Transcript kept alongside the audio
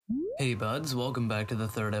Hey buds, welcome back to the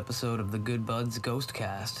third episode of the Good Buds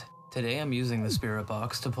Ghostcast. Today I'm using the spirit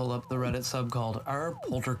box to pull up the Reddit sub called Our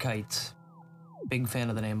Polterkites. Big fan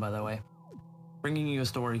of the name, by the way. Bringing you a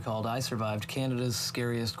story called I Survived Canada's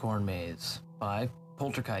Scariest Corn Maze by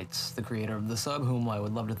Polterkites, the creator of the sub, whom I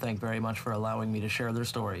would love to thank very much for allowing me to share their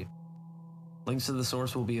story. Links to the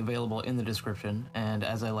source will be available in the description, and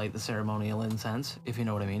as I light the ceremonial incense, if you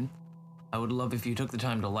know what I mean. I would love if you took the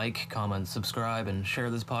time to like, comment, subscribe, and share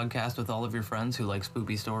this podcast with all of your friends who like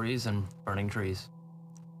spooky stories and burning trees.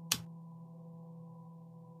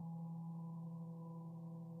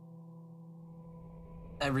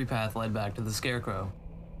 Every path led back to the scarecrow.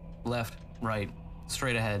 Left, right,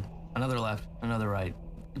 straight ahead, another left, another right.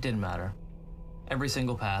 It didn't matter. Every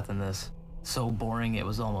single path in this, so boring it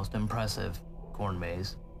was almost impressive, corn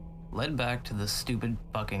maze, led back to the stupid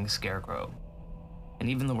fucking scarecrow. And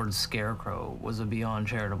even the word scarecrow was a beyond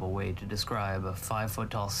charitable way to describe a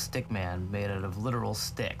 5-foot-tall stick man made out of literal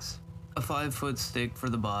sticks. A 5-foot stick for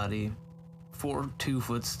the body, 4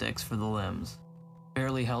 2-foot sticks for the limbs,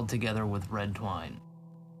 barely held together with red twine.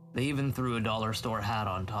 They even threw a dollar store hat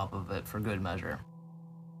on top of it for good measure.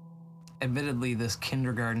 Admittedly, this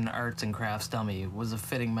kindergarten arts and crafts dummy was a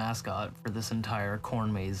fitting mascot for this entire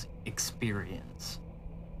corn maze experience.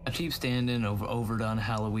 A cheap stand-in of overdone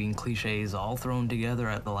Halloween cliches all thrown together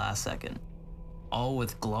at the last second. All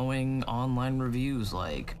with glowing online reviews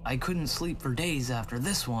like, I couldn't sleep for days after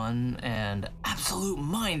this one, and absolute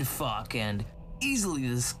mindfuck, and easily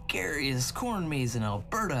the scariest corn maze in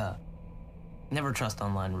Alberta. Never trust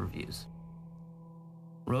online reviews.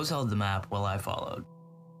 Rose held the map while I followed.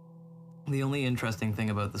 The only interesting thing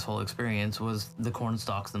about this whole experience was the corn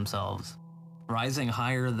stalks themselves. Rising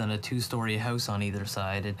higher than a 2-story house on either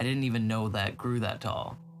side, I didn't even know that grew that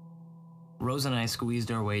tall. Rose and I squeezed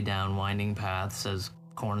our way down winding paths as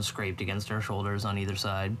corn scraped against our shoulders on either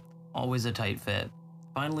side, always a tight fit.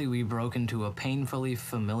 Finally, we broke into a painfully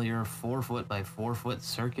familiar 4-foot by 4-foot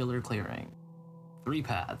circular clearing. 3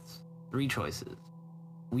 paths, 3 choices.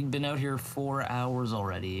 We'd been out here 4 hours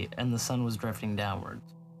already, and the sun was drifting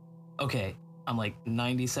downwards. Okay, I'm like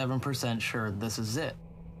 97% sure this is it,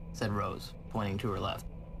 said Rose, pointing to her left.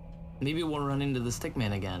 Maybe we'll run into the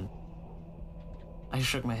stickman again. I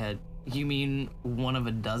shook my head. You mean one of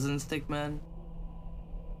a dozen stickmen?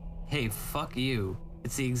 Hey, fuck you.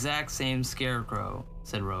 It's the exact same scarecrow,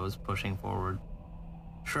 said Rose, pushing forward.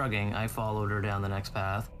 Shrugging, I followed her down the next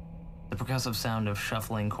path. The percussive sound of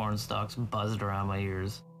shuffling corn stalks buzzed around my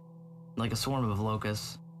ears, like a swarm of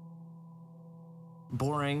locusts.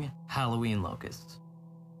 Boring Halloween locusts.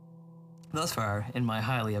 Thus far, in my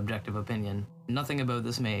highly objective opinion, nothing about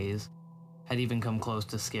this maze had even come close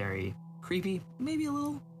to scary. Creepy, maybe a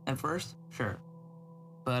little, at first, sure.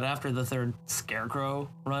 But after the third scarecrow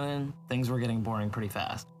run-in, things were getting boring pretty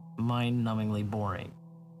fast. Mind-numbingly boring.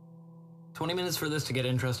 20 minutes for this to get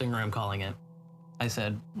interesting, or I'm calling it, I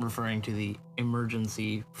said, referring to the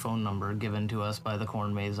emergency phone number given to us by the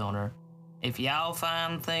corn maze owner. If y'all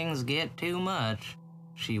find things get too much.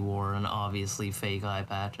 She wore an obviously fake eye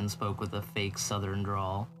patch and spoke with a fake southern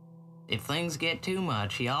drawl. If things get too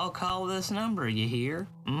much, y'all call this number, you hear?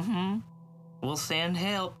 We'll send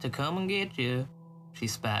help to come and get you. She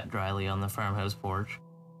spat dryly on the farmhouse porch.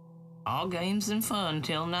 All games and fun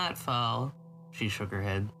till nightfall. She shook her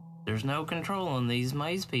head. There's no controlling these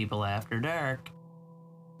maze people after dark.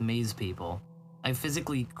 Maze people. I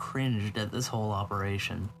physically cringed at this whole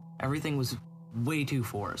operation. Everything was way too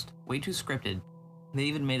forced, way too scripted. They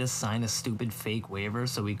even made us sign a stupid fake waiver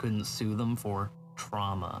so we couldn't sue them for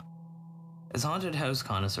trauma. As haunted house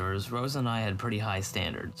connoisseurs, Rose and I had pretty high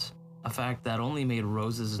standards, a fact that only made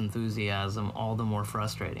Rose's enthusiasm all the more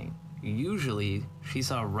frustrating. Usually, she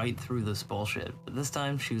saw right through this bullshit, but this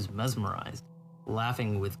time she was mesmerized,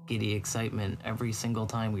 laughing with giddy excitement every single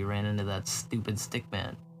time we ran into that stupid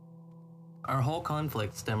stickman. Our whole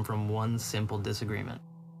conflict stemmed from one simple disagreement.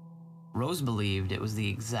 Rose believed it was the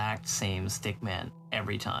exact same stickman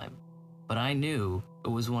every time, but I knew it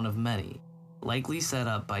was one of many, likely set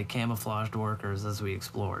up by camouflaged workers as we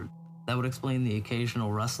explored. That would explain the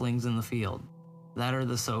occasional rustlings in the field. That are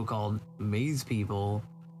the so-called maze people.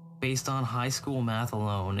 Based on high school math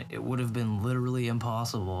alone, it would have been literally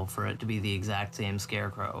impossible for it to be the exact same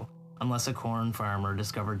scarecrow, unless a corn farmer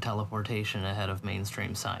discovered teleportation ahead of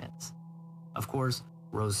mainstream science. Of course,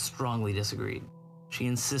 Rose strongly disagreed. She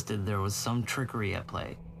insisted there was some trickery at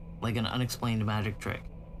play, like an unexplained magic trick.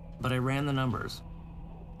 But I ran the numbers.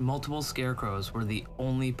 Multiple scarecrows were the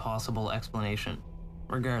only possible explanation.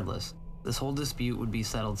 Regardless, this whole dispute would be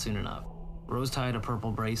settled soon enough. Rose tied a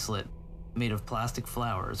purple bracelet made of plastic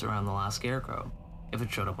flowers around the last scarecrow. If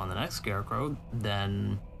it showed up on the next scarecrow,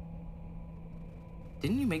 then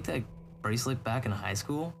Didn't you make that bracelet back in high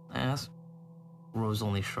school? I asked. Rose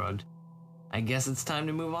only shrugged. I guess it's time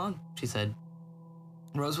to move on, she said.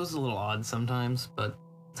 Rose was a little odd sometimes, but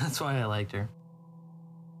that's why I liked her.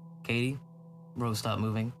 Katie? Rose stopped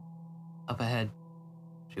moving. Up ahead,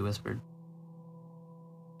 she whispered.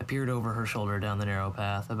 I peered over her shoulder down the narrow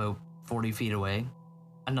path, about 40 feet away.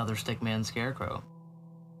 Another stickman scarecrow.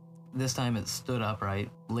 This time it stood upright,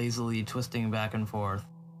 lazily twisting back and forth.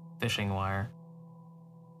 Fishing wire.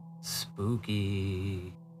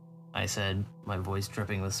 Spooky, I said, my voice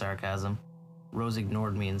dripping with sarcasm. Rose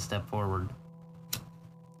ignored me and stepped forward.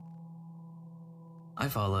 I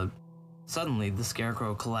followed. Suddenly, the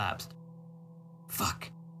scarecrow collapsed.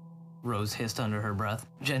 Fuck, Rose hissed under her breath,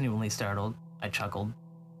 genuinely startled. I chuckled.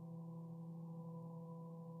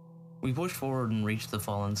 We pushed forward and reached the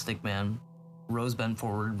fallen stickman. Rose bent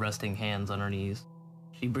forward, resting hands on her knees.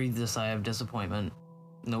 She breathed a sigh of disappointment.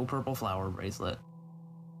 No purple flower bracelet.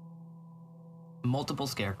 Multiple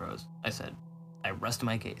scarecrows, I said. I rest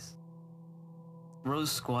my case.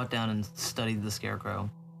 Rose squat down and studied the scarecrow.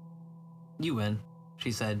 You win,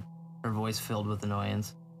 she said, her voice filled with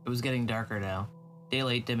annoyance. It was getting darker now,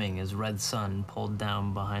 daylight dimming as red sun pulled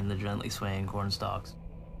down behind the gently swaying corn stalks.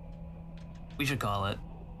 We should call it,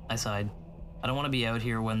 I sighed. I don't want to be out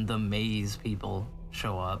here when the maze people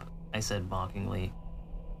show up, I said mockingly.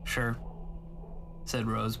 Sure, said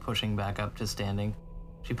Rose, pushing back up to standing.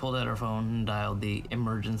 She pulled out her phone and dialed the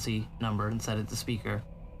emergency number and set it to speaker.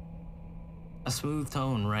 A smooth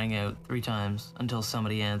tone rang out 3 times until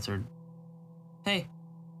somebody answered. Hey,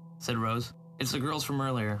 said Rose. It's the girls from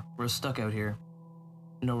earlier. We're stuck out here.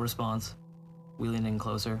 No response. We leaned in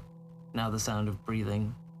closer. Now the sound of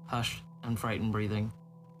breathing. Hushed and frightened breathing.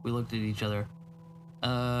 We looked at each other.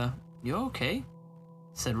 You okay?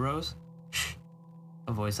 Said Rose. Shh.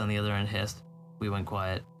 A voice on the other end hissed. We went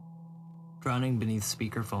quiet. Drowning beneath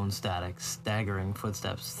speakerphone static, staggering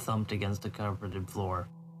footsteps thumped against a carpeted floor.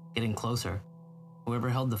 Getting closer. Whoever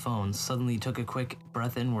held the phone suddenly took a quick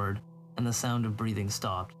breath inward, and the sound of breathing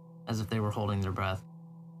stopped, as if they were holding their breath.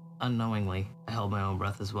 Unknowingly, I held my own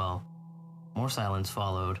breath as well. More silence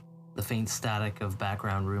followed, the faint static of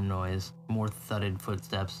background room noise, more thudded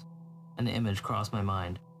footsteps. An image crossed my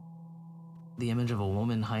mind. The image of a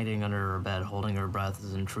woman hiding under her bed, holding her breath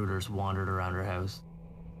as intruders wandered around her house.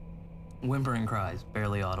 Whimpering cries,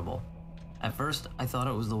 barely audible. At first, I thought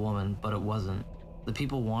it was the woman, but it wasn't. The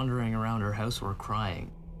people wandering around her house were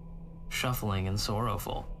crying, shuffling and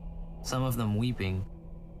sorrowful, some of them weeping.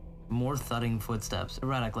 More thudding footsteps,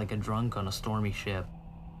 erratic like a drunk on a stormy ship.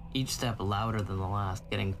 Each step louder than the last,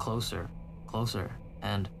 getting closer, closer,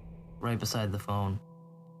 and, right beside the phone,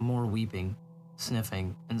 more weeping,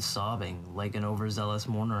 sniffing, and sobbing like an overzealous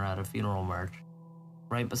mourner at a funeral march.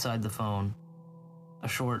 Right beside the phone, a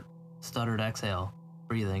short, stuttered exhale,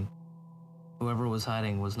 breathing. Whoever was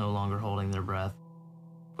hiding was no longer holding their breath.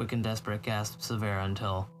 Quick and desperate gasped Severa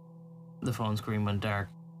until the phone screen went dark.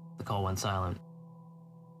 The call went silent.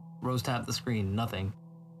 Rose tapped the screen, nothing.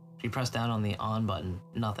 She pressed down on the on button,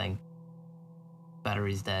 nothing.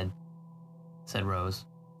 Battery's dead, said Rose,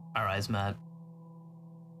 our eyes met.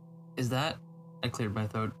 Is that? I cleared my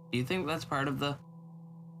throat. Do you think that's part of the...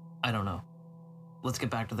 I don't know. Let's get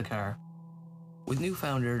back to the car. With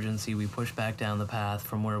newfound urgency, we pushed back down the path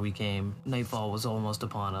from where we came. Nightfall was almost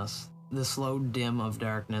upon us. The slow dim of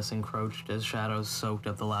darkness encroached as shadows soaked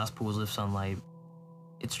up the last pools of sunlight.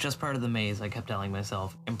 It's just part of the maze, I kept telling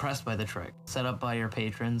myself, impressed by the trick. Set up by your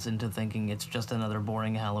patrons into thinking it's just another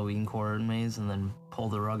boring Halloween corn maze and then pull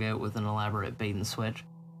the rug out with an elaborate bait and switch.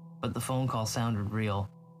 But the phone call sounded real.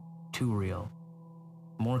 Too real.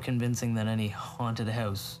 More convincing than any haunted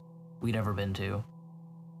house we'd ever been to.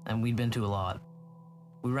 And we'd been to a lot.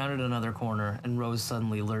 We rounded another corner, and Rose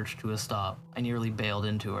suddenly lurched to a stop. I nearly bailed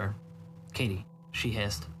into her. Katie, she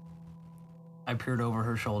hissed. I peered over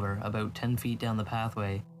her shoulder. About 10 feet down the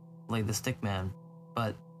pathway lay the stickman,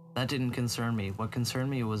 but that didn't concern me. What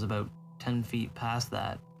concerned me was about 10 feet past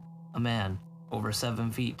that. A man, over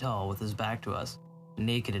 7 feet tall, with his back to us,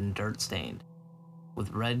 naked and dirt-stained,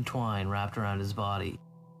 with red twine wrapped around his body.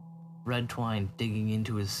 Red twine digging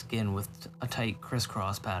into his skin with a tight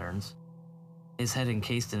crisscross patterns. His head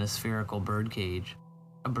encased in a spherical birdcage,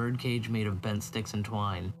 a birdcage made of bent sticks and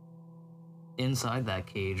twine. Inside that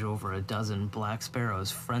cage, over a dozen black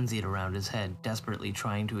sparrows frenzied around his head, desperately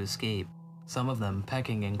trying to escape, some of them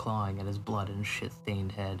pecking and clawing at his blood and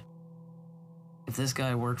shit-stained head. If this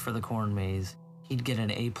guy worked for the corn maze, he'd get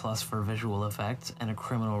an A+ for visual effects and a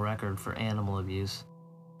criminal record for animal abuse.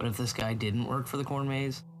 But if this guy didn't work for the corn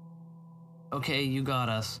maze... Okay, you got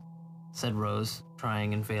us, said Rose,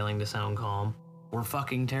 trying and failing to sound calm. We're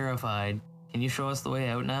fucking terrified. Can you show us the way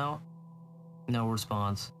out now? No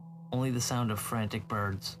response. Only the sound of frantic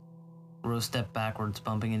birds. Rose stepped backwards,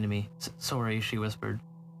 bumping into me. Sorry, she whispered.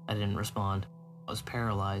 I didn't respond. I was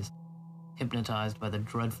paralyzed, hypnotized by the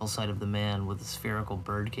dreadful sight of the man with a spherical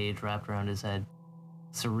birdcage wrapped around his head.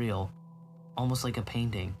 Surreal, almost like a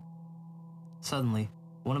painting. Suddenly,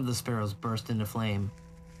 one of the sparrows burst into flame.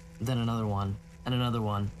 Then another one, and another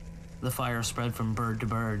one. The fire spread from bird to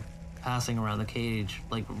bird, passing around the cage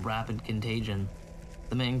like rapid contagion.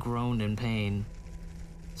 The man groaned in pain,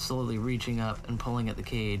 slowly reaching up and pulling at the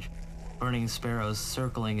cage, burning sparrows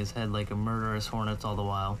circling his head like a murderous hornets all the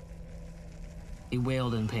while. He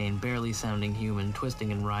wailed in pain, barely sounding human,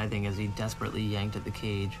 twisting and writhing as he desperately yanked at the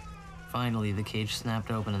cage. Finally, the cage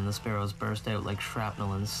snapped open and the sparrows burst out like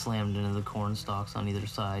shrapnel and slammed into the corn stalks on either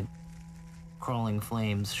side. Crawling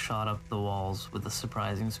flames shot up the walls with a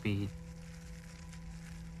surprising speed.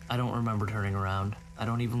 I don't remember turning around. I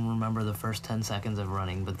don't even remember the first 10 seconds of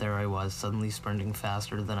running, but there I was, suddenly sprinting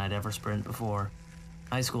faster than I'd ever sprint before.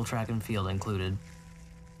 High school track and field included.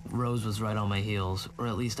 Rose was right on my heels, or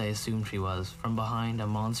at least I assumed she was. From behind, a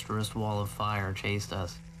monstrous wall of fire chased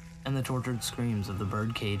us, and the tortured screams of the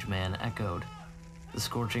birdcage man echoed, the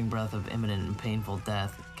scorching breath of imminent and painful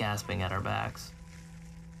death gasping at our backs.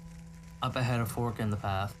 Up ahead, a fork in the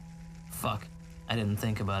path. Fuck, I didn't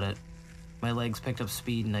think about it. My legs picked up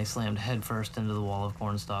speed and I slammed headfirst into the wall of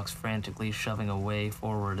cornstalks, frantically shoving a way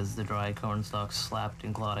forward as the dry cornstalks slapped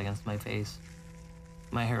and clawed against my face.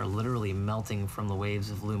 My hair literally melting from the waves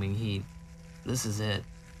of looming heat. This is it.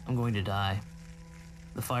 I'm going to die.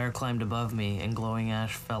 The fire climbed above me and glowing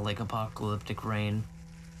ash fell like apocalyptic rain.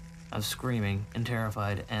 I was screaming and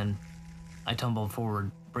terrified, and I tumbled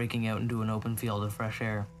forward, breaking out into an open field of fresh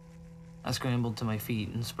air. I scrambled to my feet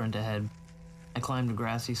and sprinted ahead. I climbed a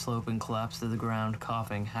grassy slope and collapsed to the ground,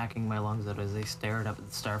 coughing, hacking my lungs out as I stared up at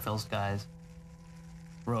the star-filled skies.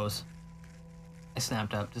 Rose. I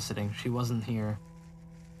snapped up to sitting. She wasn't here.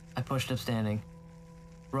 I pushed up standing.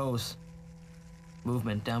 Rose.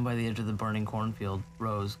 Movement down by the edge of the burning cornfield.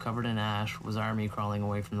 Rose, covered in ash, was army crawling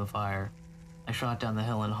away from the fire. I shot down the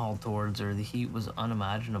hill and hauled towards her. The heat was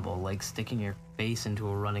unimaginable, like sticking your face into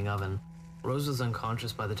a running oven. Rose was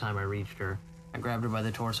unconscious by the time I reached her. I grabbed her by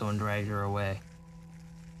the torso and dragged her away.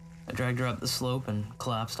 I dragged her up the slope and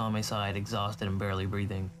collapsed on my side, exhausted and barely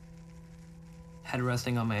breathing. Head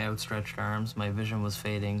resting on my outstretched arms, my vision was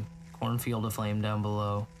fading. Cornfield aflame down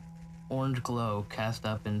below. Orange glow cast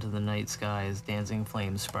up into the night sky as dancing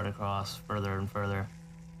flames spread across further and further.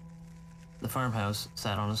 The farmhouse,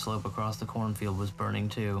 sat on a slope across the cornfield, was burning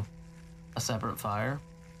too. A separate fire?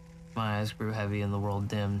 My eyes grew heavy and the world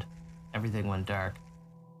dimmed. Everything went dark.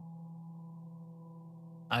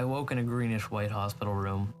 I awoke in a greenish-white hospital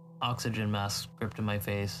room, oxygen masks gripped in my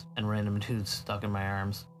face, and random tubes stuck in my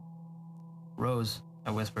arms. Rose,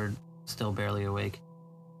 I whispered, still barely awake.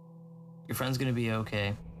 Your friend's gonna be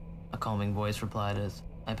okay, a calming voice replied as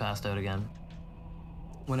I passed out again.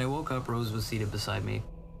 When I woke up, Rose was seated beside me.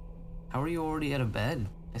 How are you already out of bed?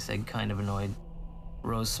 I said, kind of annoyed.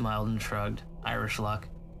 Rose smiled and shrugged. Irish luck.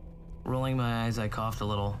 Rolling my eyes, I coughed a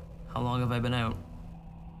little. How long have I been out?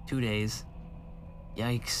 2 days.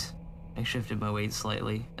 Yikes. I shifted my weight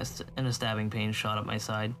slightly, and a stabbing pain shot up my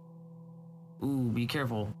side. Ooh, be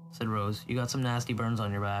careful, said Rose. You got some nasty burns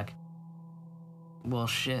on your back. Well,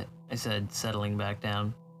 shit, I said, settling back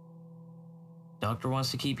down. Doctor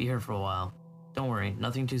wants to keep you here for a while. Don't worry,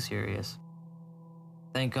 nothing too serious.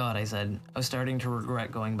 Thank God, I said. I was starting to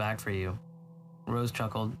regret going back for you. Rose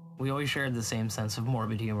chuckled. We always shared the same sense of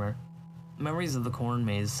morbid humor. Memories of the corn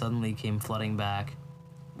maze suddenly came flooding back.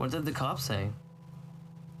 What did the cops say?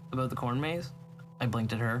 About the corn maze? I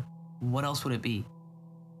blinked at her. What else would it be?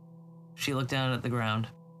 She looked down at the ground.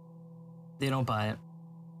 They don't buy it.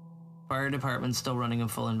 Fire department's still running a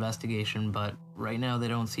full investigation, but right now they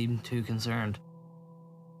don't seem too concerned.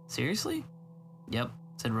 Seriously? Yep,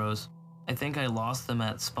 said Rose. I think I lost them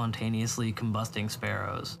at spontaneously combusting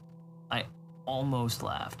sparrows. I almost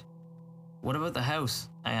laughed. What about the house?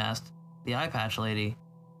 I asked. The eye patch lady.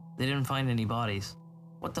 They didn't find any bodies.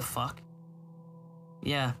 What the fuck?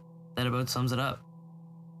 Yeah, that about sums it up,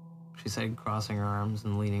 she said, crossing her arms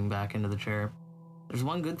and leaning back into the chair. There's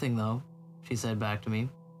one good thing, though, she said back to me.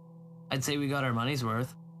 I'd say we got our money's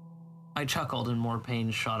worth. I chuckled and more pain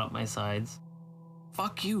shot up my sides.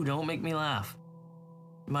 Fuck you, don't make me laugh.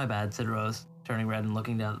 My bad, said Rose, turning red and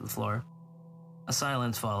looking down at the floor. A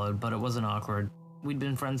silence followed, but it wasn't awkward. We'd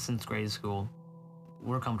been friends since grade school.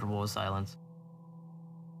 We're comfortable with silence.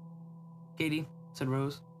 Katie, said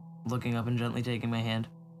Rose, looking up and gently taking my hand.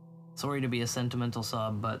 Sorry to be a sentimental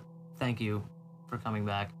sob, but thank you for coming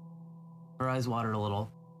back. Her eyes watered a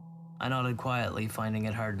little. I nodded quietly, finding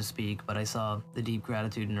it hard to speak, but I saw the deep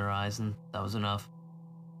gratitude in her eyes, and that was enough.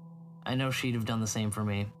 I know she'd have done the same for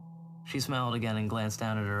me. She smiled again and glanced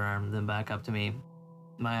down at her arm, then back up to me.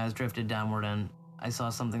 My eyes drifted downward, and I saw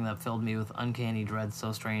something that filled me with uncanny dread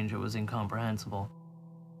so strange it was incomprehensible.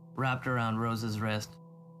 Wrapped around Rose's wrist,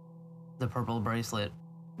 the purple bracelet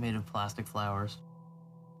made of plastic flowers.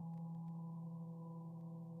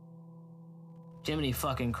 Jiminy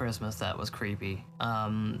fucking Christmas, that was creepy.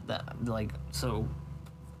 So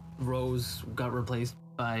Rose got replaced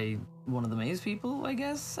by one of the maze people, I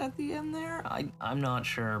guess, at the end there? I'm not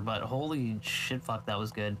sure, but holy shit, fuck, that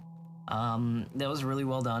was good. That was really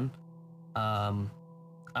well done.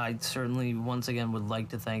 I certainly, once again, would like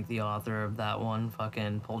to thank the author of that one,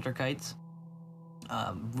 fucking Polterkites.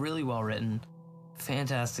 Really well written.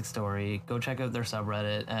 Fantastic story. Go check out their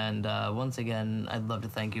subreddit. And once again, I'd love to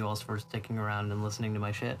thank you all for sticking around and listening to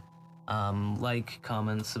my shit. Like,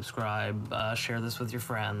 comment, subscribe, share this with your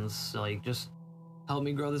friends. Like, just help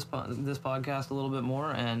me grow this podcast a little bit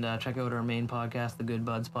more. And check out our main podcast, the Good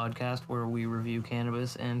Buds Podcast, where we review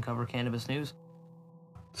cannabis and cover cannabis news.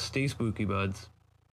 Stay spooky, buds.